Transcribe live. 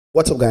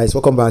What's up, guys?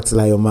 Welcome back to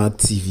Lion Mark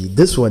TV.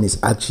 This one is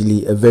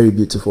actually a very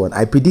beautiful one.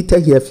 I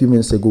predicted here a few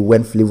minutes ago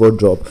when Flavour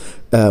dropped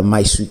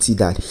My Sweetie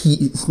that he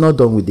is not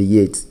done with the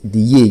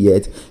year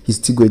yet. He's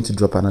still going to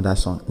drop another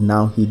song.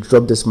 Now he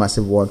dropped this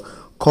massive one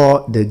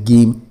called The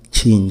Game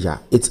Changer.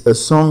 It's a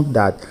song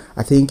that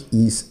I think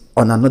is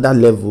on another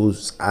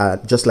levels,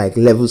 just like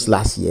levels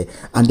last year,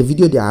 and the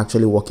video they are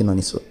actually working on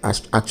is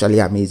actually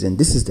amazing.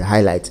 This is the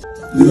highlight.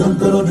 The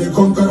emperor, the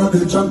conqueror,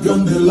 the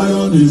champion, the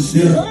lion is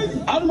here.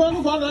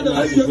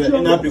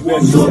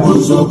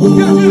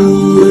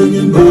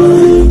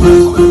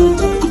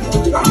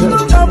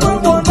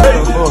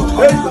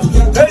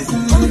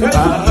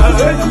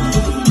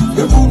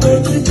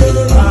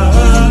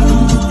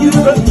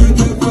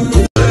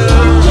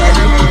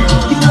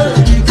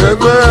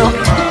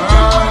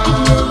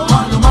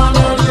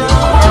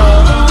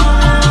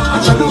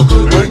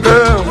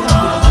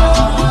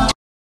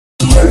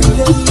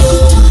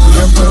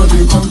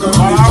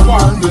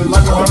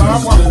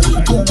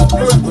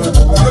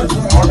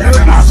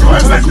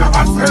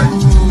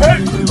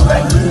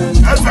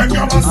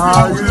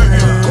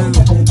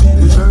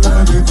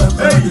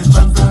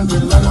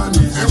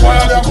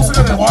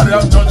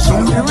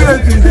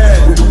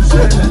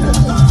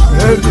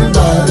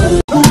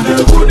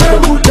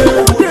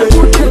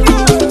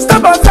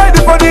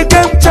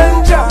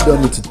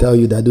 Don't need to tell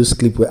you that those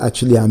clips were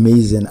actually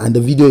amazing, and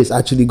the video is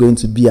actually going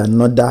to be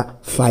another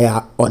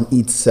fire on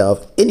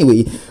itself.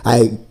 Anyway,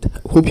 I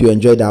hope you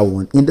enjoyed that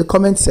one. In the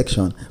comment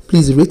section,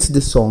 please rate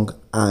the song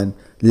and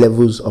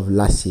levels of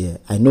last year.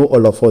 I know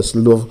all of us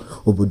love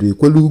Obodo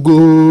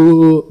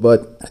Ikwelugo,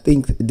 but I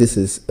think this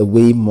is a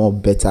way more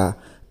better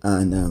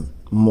and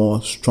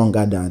more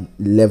stronger than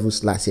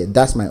levels last year.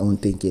 That's my own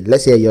thinking.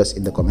 Let's hear yours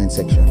in the comment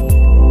section.